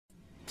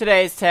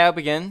Today's tale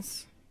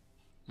begins.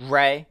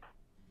 Ray.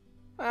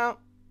 Well,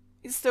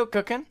 he's still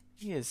cooking.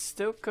 He is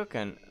still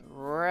cooking.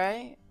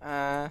 Ray,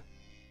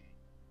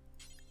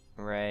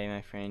 Ray,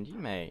 my friend, you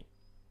may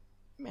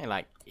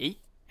like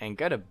eat and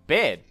go to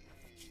bed.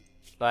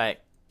 Like,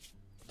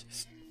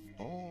 just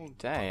all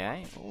day,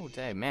 eh? All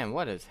day. Man,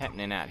 what is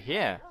happening out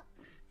here?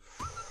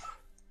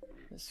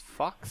 This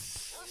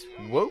fox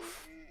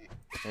wolf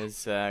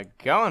is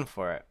going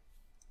for it.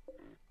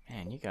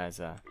 Man, you guys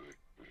are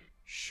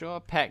sure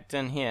packed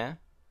in here.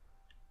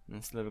 In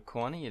this little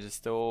corner, you're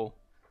just all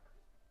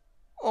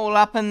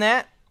up in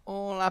that.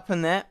 All up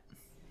in that.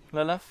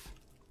 Lilith.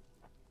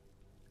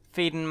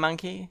 Feeding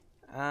monkey.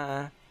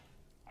 Well,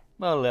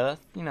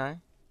 Lilith, you know,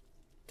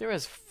 there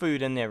is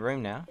food in their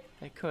room now.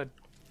 They could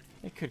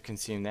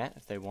consume that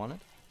if they wanted.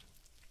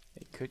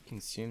 They could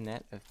consume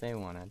that if they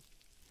wanted.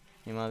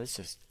 You know, there's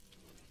just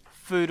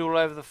food all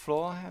over the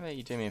floor. How about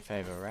you do me a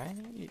favor, Ray?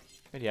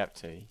 What are you up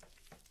to?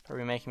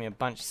 Probably making me a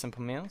bunch of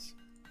simple meals.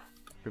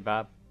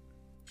 Rhubarb.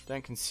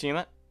 Don't consume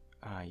it.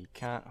 Ah, you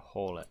can't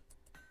haul it.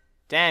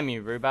 Damn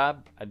you,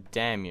 Rhubarb. I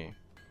damn you.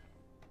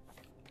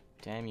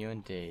 Damn you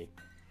indeed.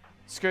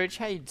 Scrooge,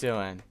 how you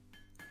doing?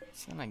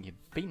 Sound like you're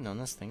beating on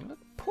this thing. Look,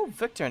 poor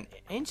Victor and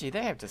Angie,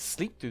 they have to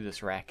sleep through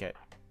this racket.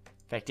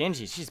 In fact,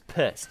 Angie, she's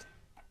pissed.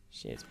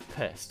 She is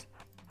pissed.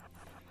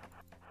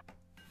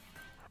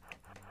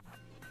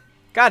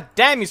 God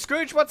damn you,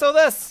 Scrooge, what's all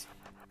this?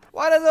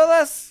 What is all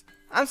this?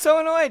 I'm so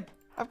annoyed.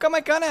 I've got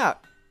my gun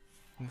out.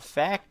 In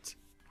fact,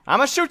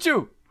 I'ma shoot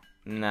you.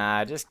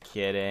 Nah, just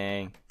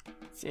kidding.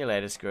 See you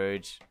later,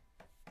 Scrooge.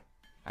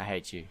 I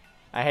hate you.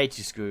 I hate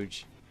you,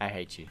 Scrooge. I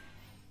hate you.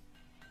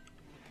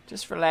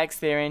 Just relax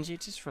there, Angie.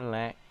 Just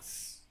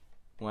relax.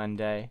 One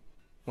day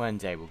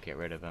we'll get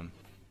rid of him.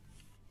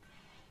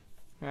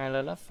 Alright,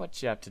 Lilith,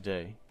 what you up to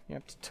do? You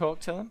up to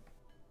talk to him?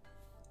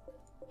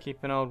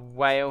 Keep an old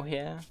whale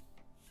here.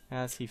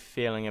 How's he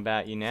feeling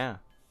about you now?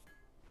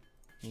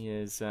 He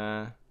is,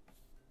 wait,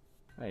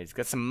 he's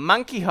got some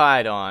monkey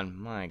hide on.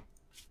 My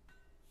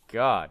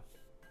God.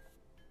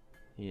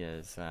 He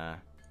is, a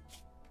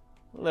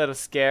little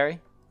scary.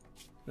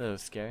 A little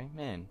scary.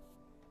 Man.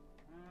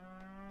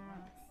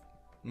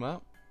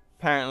 Well,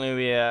 apparently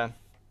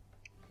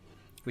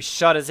we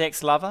shot his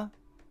ex-lover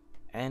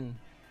and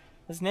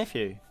his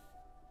nephew.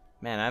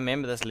 Man, I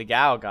remember this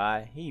Legal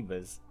guy. He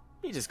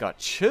just got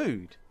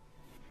chewed.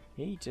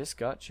 He just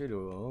got chewed.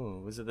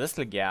 Oh, was it this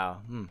Legal?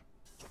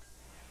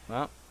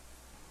 Well,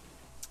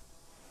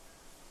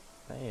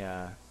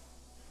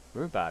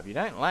 Rhubarb. You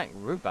don't like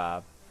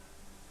Rhubarb.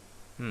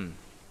 You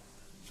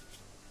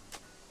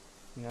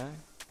know,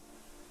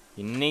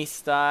 your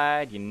niece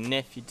died, your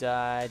nephew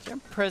died, you're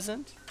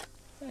imprisoned.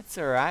 That's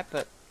alright,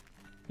 but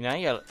you know,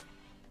 your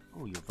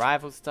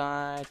rivals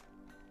died.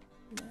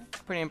 You know,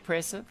 pretty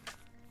impressive.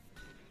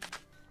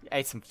 You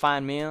ate some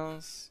fine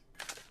meals,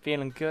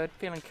 feeling good,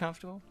 feeling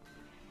comfortable.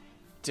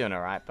 Doing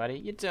alright, buddy.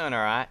 You're doing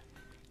alright.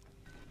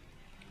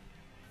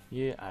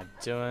 You are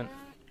doing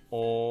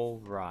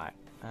alright.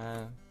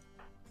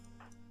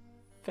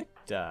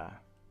 Victor.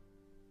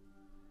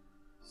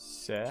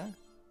 Sir?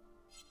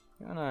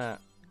 You wanna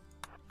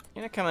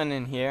come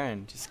in here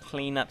and just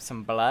clean up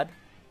some blood?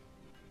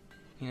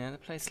 You know, the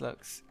place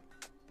looks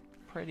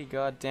pretty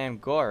goddamn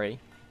gory.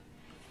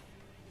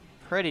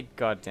 Pretty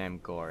goddamn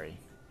gory.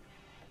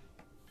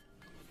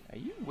 Are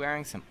you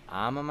wearing some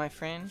armor, my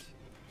friend?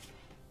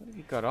 What have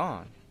you got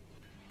on?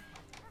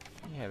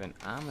 You have an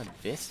armored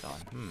vest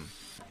on.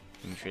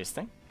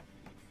 Interesting.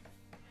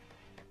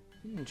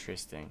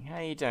 Interesting. How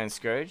you doing,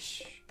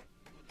 Scrooge?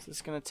 Is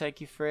this gonna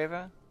take you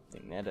forever? I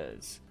think that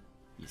is.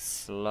 You're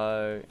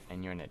slow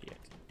and you're an idiot.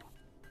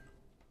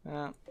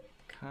 Well,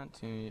 can't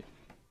do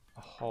a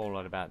whole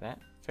lot about that.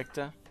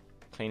 Victor,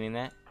 cleaning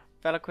that.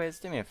 Veloquez,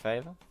 do me a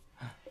favor.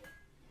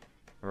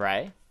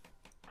 Ray?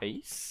 Are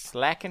you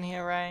slacking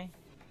here, Ray?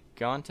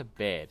 Going to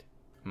bed.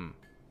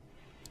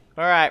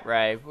 Alright,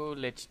 Ray, we'll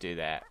let you do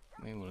that.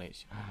 We will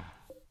let you.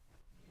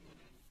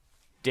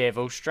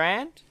 Devil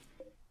Strand?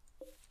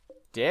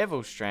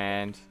 Devil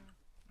Strand?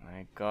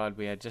 My God,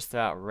 we are just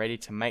about ready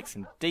to make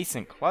some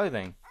decent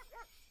clothing.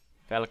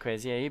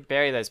 Veloquez, yeah, you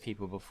bury those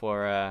people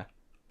before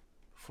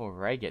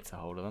Ray gets a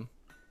hold of them.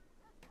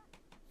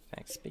 In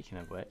fact, speaking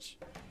of which,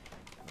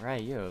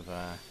 Ray, you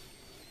have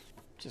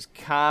just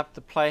carved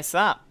the place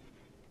up.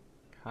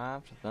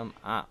 Carved them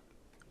up.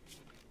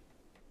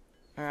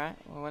 Alright,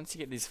 well, once you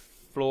get these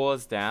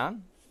floors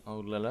down,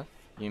 old Lilith,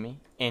 Yumi,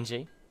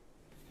 Angie,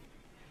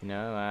 you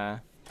know,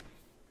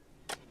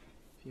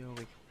 feel we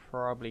could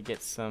probably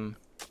get some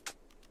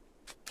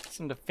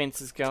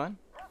defenses going.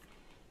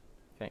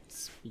 In fact,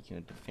 speaking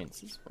of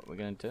defenses, what we're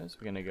going to do is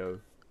we're going to go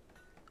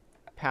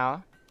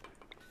power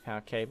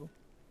cable.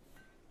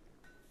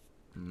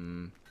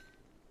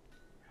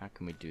 How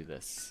can we do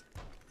this?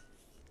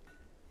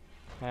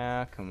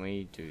 How can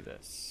we do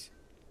this?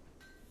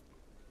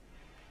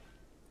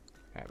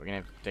 Alright, we're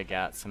going to have to dig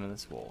out some of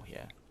this wall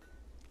here.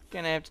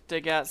 Gonna have to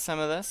dig out some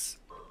of this.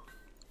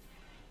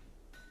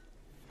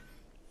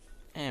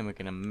 And we're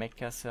gonna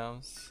make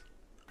ourselves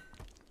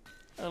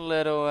a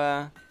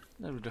little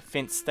Little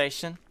defense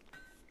station.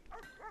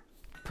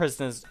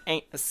 Prisoners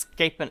ain't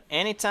escaping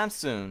anytime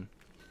soon.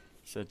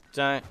 So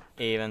don't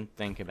even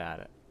think about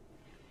it.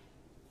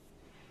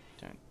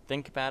 Don't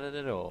think about it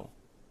at all.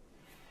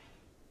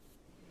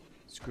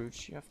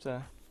 Scrooge, you have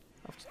to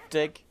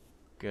dig.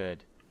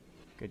 Good.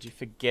 Good, you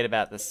forget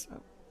about this.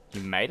 Oh,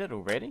 you made it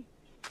already?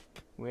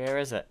 Where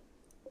is it?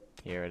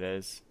 Here it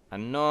is. A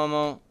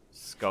normal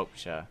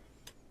sculpture.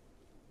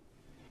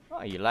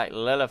 Oh, you like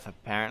Lilith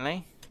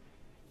apparently.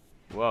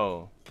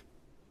 Whoa.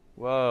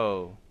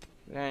 Whoa.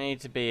 We don't need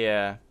to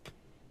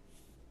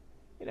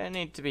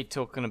be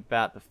talking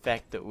about the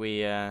fact that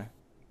we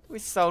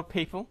sold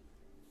people.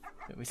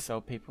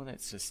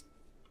 That's just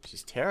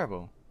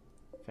terrible.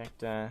 In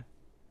fact, I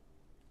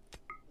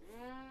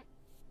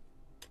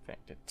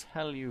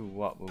tell you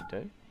what we'll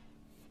do. I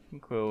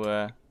think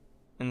we'll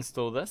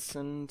install this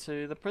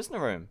into the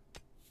prisoner room.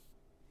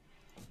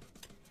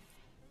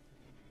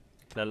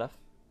 Lilith,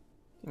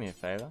 do me a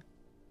favor.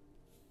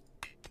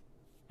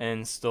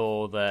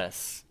 Install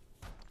this.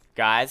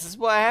 Guys, this is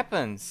what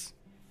happens.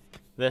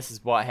 This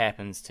is what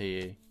happens to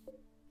you.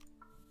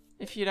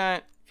 If you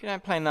don't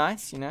play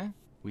nice, you know,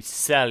 we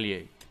sell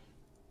you.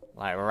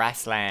 Like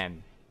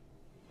Raslan.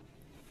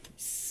 We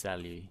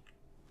sell you.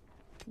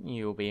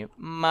 You'll be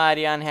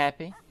mighty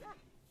unhappy.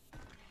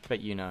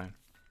 But you know,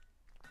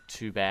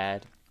 too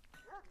bad.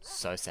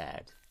 So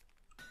sad.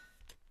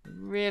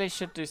 Really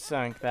should do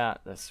something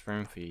about this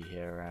room for you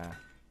here,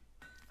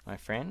 my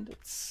friend.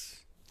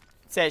 It's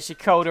actually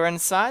colder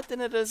inside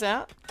than it is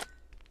out.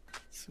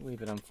 It's a wee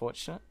bit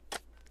unfortunate.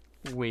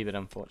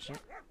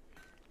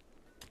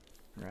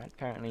 Right,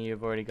 apparently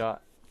you've already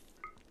got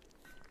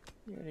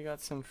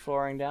some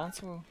flooring down,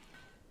 so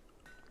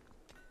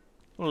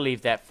we'll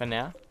leave that for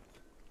now.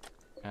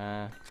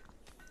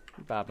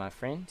 Bob, my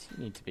friend,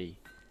 you need to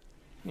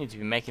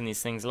be making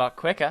these things a lot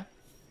quicker.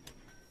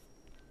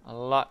 A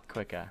lot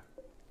quicker.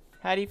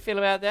 How do you feel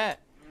about that?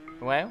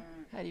 Well,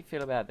 how do you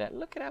feel about that?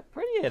 Look at how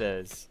pretty it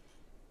is.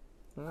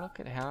 Look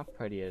at how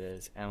pretty it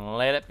is. And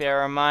let it be a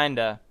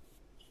reminder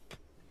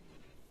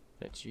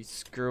that you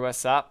screw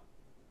us up,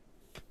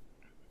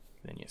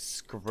 then you're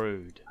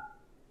screwed.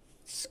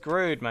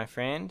 Screwed, my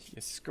friend.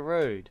 You're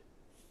screwed.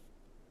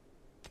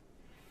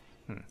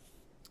 Could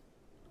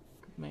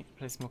make the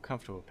place more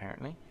comfortable,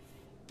 apparently.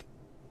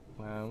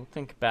 Well, we'll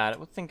think about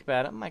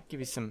it. Might give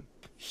you some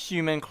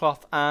human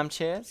cloth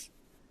armchairs.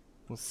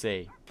 We'll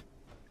see.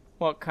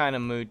 What kind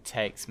of mood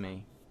takes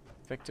me?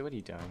 Victor, what are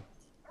you doing?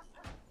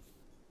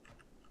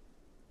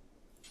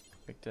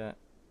 Victor,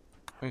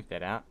 move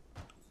that out.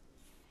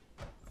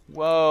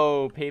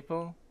 Whoa,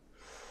 people.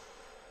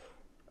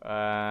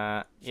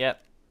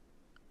 Yep.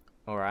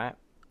 Alright.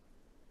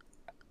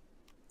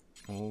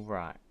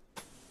 Alright.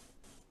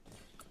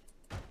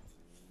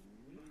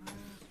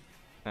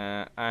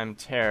 I'm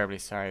terribly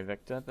sorry,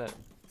 Victor, but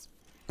it's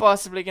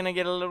possibly gonna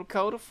get a little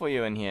colder for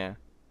you in here.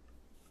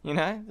 You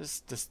know,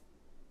 just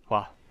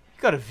wow.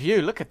 You got a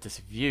view. Look at this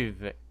view,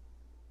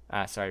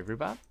 sorry,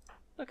 Rhubarb.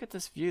 Look at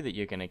this view that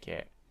you're gonna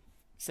get.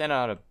 Is that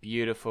not a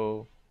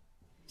beautiful,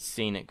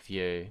 scenic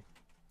view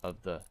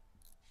of the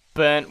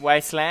burnt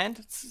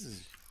wasteland?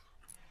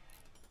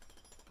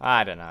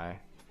 I don't know,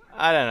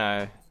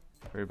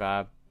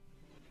 Rhubarb.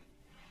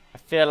 I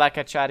feel like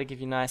I try to give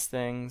you nice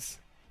things,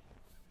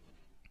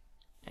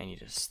 and you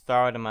just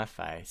throw it in my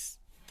face.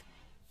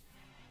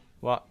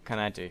 What can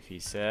I do for you,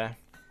 sir?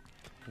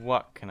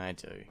 What can I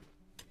do?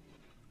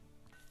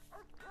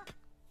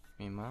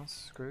 Meanwhile,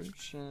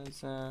 Scrooge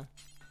is, alright,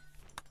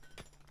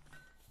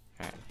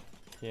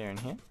 here and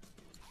here.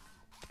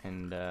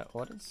 And,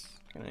 orders.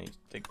 Gonna need to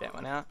dig that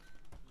one out.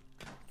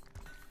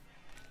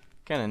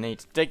 Gonna need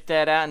to dig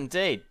that out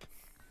indeed.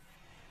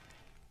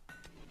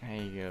 How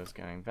you girls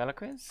going?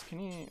 Veloquez, can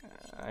you...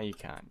 oh, you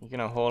can't. You're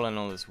gonna haul in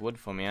all this wood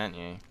for me, aren't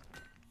you?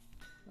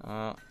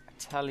 I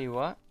tell you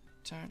what.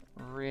 Don't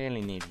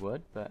really need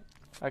wood, but...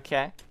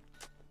 okay.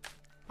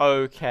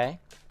 Okay.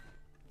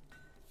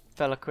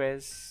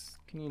 Veloquez,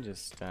 can you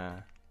just,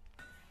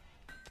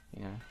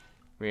 you know,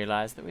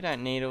 realize that we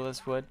don't need all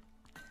this wood?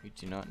 We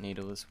do not need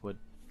all this wood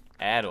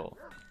at all.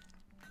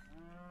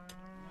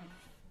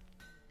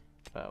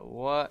 But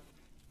what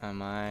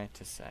am I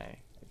to say?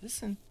 Is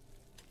this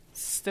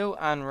still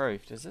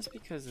unroofed? Is this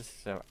because this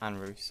is an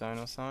unroofed zone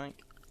or something?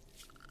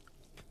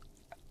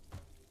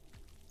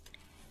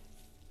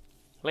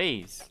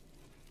 Please.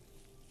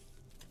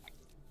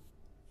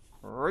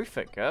 Roof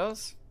it,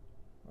 girls.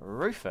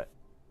 Roof it.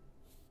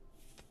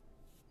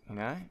 You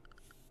know?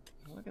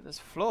 Look at this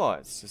floor.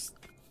 It's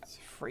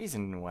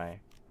freezing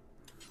away.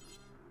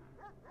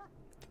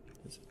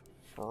 It's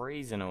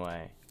freezing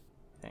away.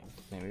 Okay,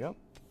 there we go.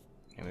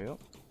 Here we go.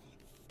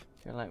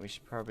 Feel like we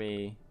should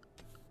probably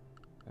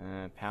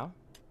power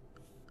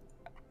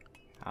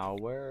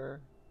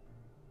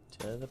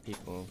to the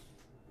people.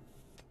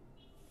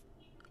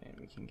 Okay,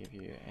 we can give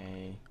you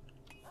a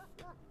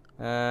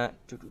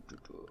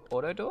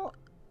auto door.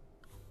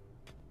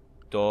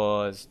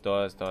 Doors.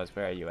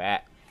 Where are you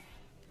at?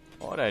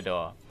 Auto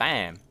door.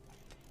 Bam.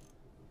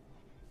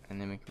 And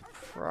then we can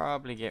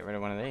probably get rid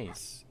of one of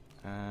these.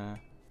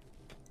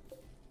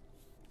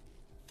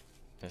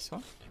 this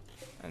one.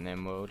 And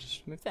then we'll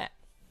just remove that.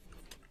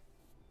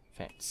 In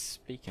fact,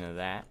 speaking of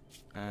that,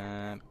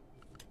 probably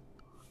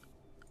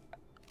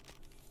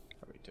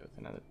do with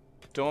another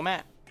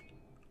doormat.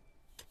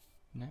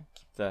 No,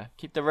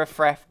 keep the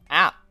riffraff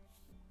out.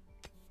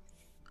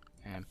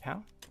 And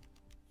power.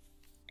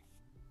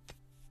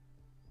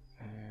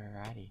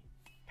 Alrighty,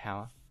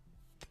 power.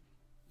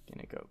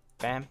 Gonna go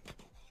bam,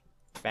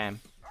 bam.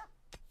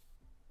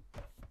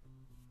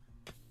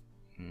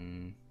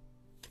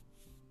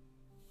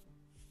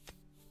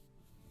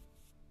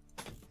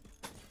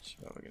 So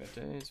what we're gonna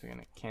do is we're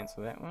gonna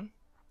cancel that one.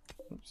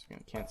 Oops, we're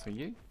gonna cancel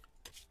you.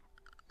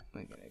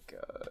 We're gonna go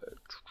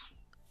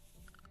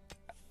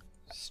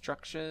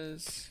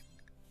structures.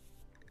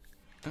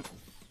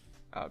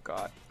 Oh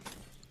god,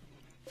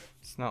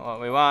 it's not what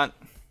we want.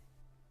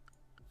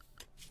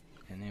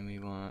 And then we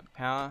want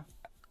power.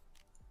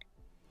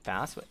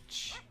 Power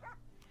switch.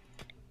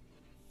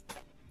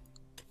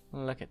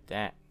 Look at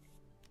that.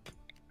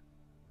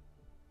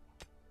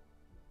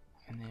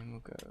 And then we'll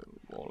go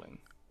walling.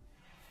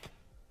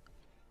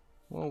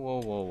 Wall,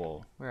 wall, wall,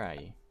 wall. Where are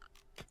you?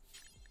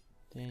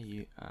 There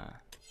you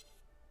are.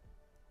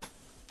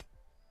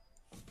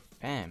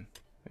 Bam.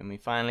 When we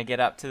finally get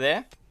up to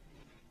there.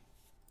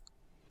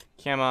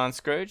 Come on,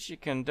 Scrooge, you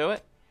can do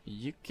it.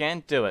 You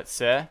can do it,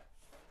 sir.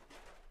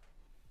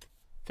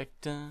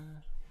 Victor,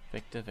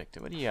 Victor,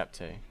 Victor. What are you up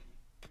to?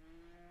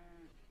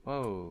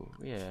 Whoa,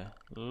 yeah.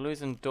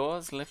 Losing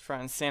doors left, right,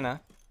 and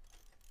center.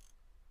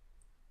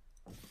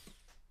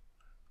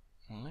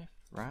 Left,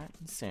 right,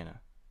 and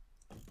center.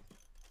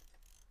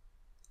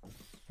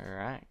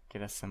 Alright,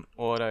 get us some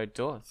auto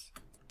doors.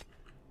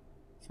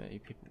 So you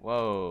people.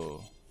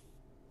 Whoa.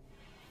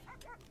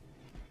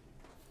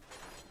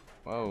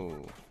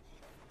 Whoa.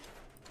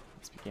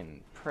 It's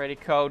getting pretty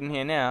cold in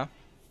here now.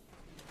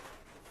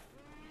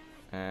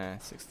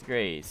 6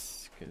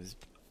 degrees. Because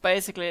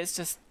basically it's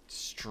just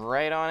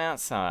straight on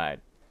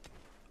outside.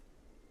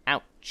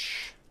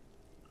 Ouch.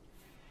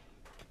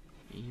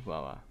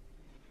 Ewawa.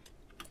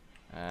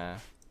 Can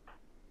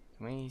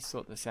we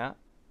sort this out?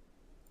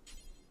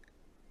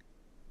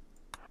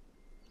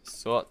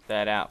 Sort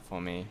that out for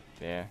me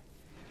there,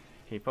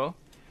 people.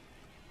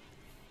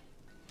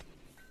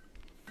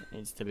 It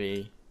needs to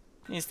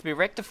be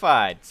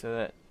rectified so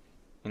that,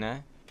 you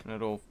know,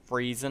 not all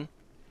freezing.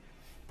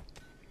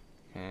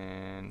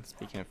 And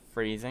speaking of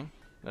freezing,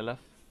 Lilith,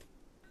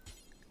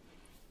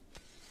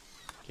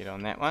 get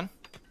on that one.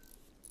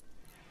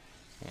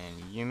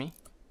 And Yumi,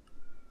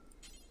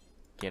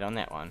 get on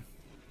that one.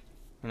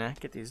 You know,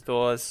 get these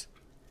doors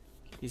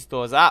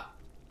up.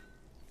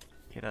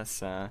 Get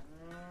us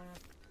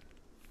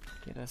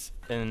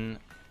in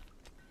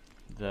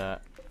the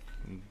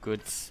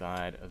good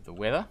side of the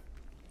weather.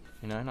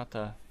 You know, not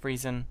the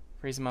freezing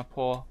my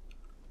poor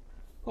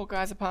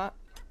guys apart.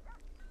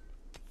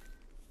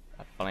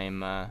 I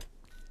blame, oh,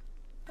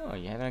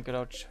 you having a good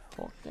old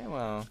talk there?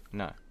 Well,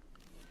 no.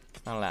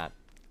 It's not allowed.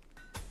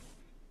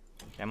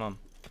 Come on.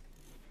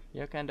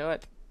 You can do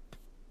it.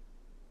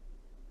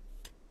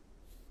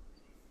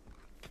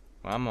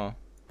 One more.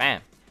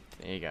 Bam!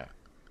 There you go.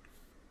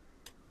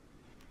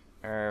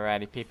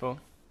 Alrighty, people.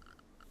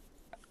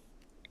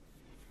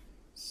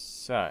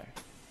 So.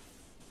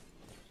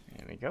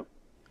 There we go.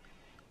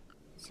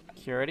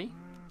 Security.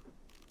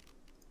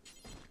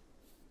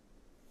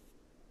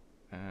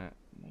 No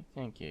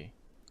thank you.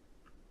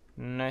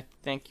 No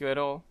thank you at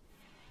all.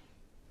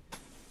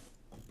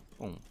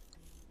 Boom.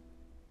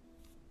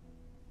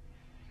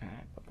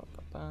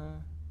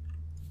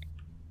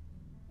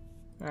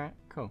 Alright,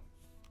 cool.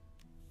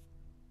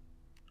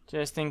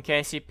 Just in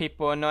case you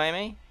people annoy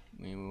me,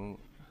 we will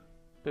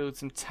build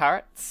some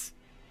turrets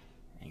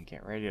and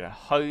get ready to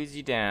hose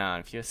you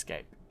down if you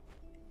escape.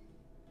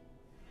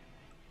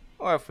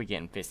 Or if we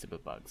get infested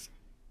with bugs.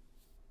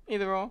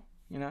 Either or,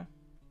 you know.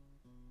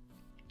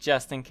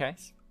 Just in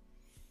case.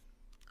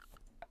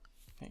 I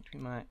think we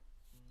might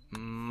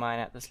mine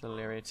out this little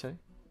area too.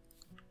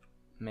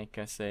 Make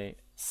us a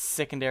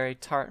secondary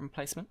turret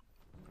emplacement.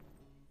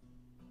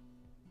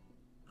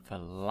 For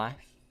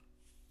life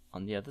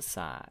on the other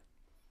side.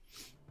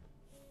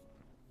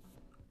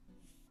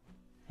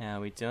 How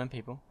are we doing,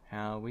 people?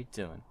 How are we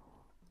doing?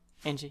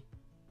 Angie,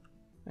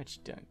 what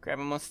you doing?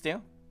 Grabbing more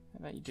steel? How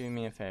about you do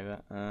me a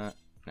favor? No.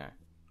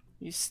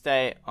 You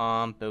stay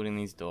on building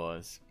these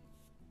doors.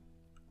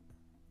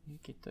 You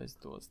get those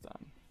doors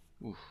done.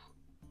 Oof.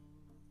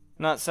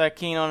 Not so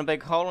keen on a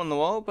big hole in the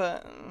wall,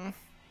 but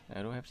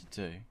it'll have to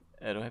do.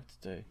 It'll have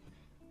to do.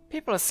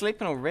 People are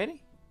sleeping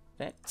already?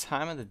 That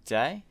time of the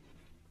day?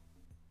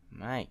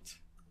 Mate.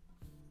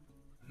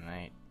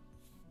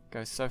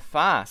 Goes so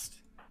fast.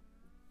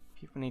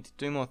 People need to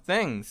do more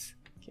things.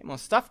 Get more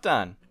stuff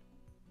done.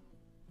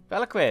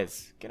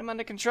 Veloquez, get them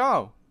under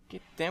control.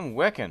 Get them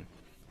working.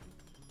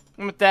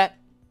 And with that,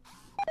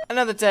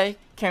 another day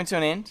came to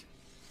an end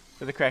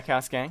for the Crack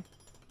House gang.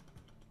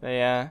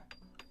 They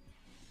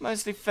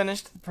mostly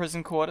finished the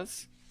prison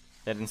quarters.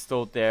 They'd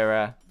installed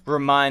their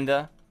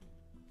reminder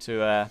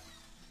to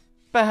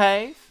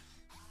behave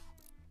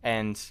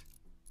and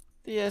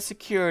the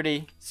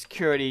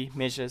security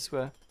measures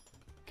were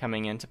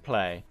coming into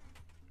play.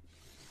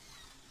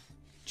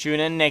 Tune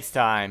in next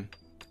time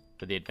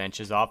for the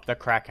adventures of the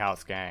Crack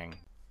House Gang.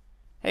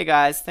 Hey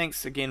guys,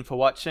 thanks again for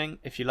watching.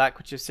 If you like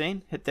what you've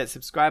seen, hit that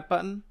subscribe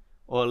button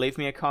or leave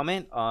me a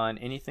comment on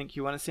anything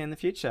you want to see in the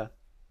future.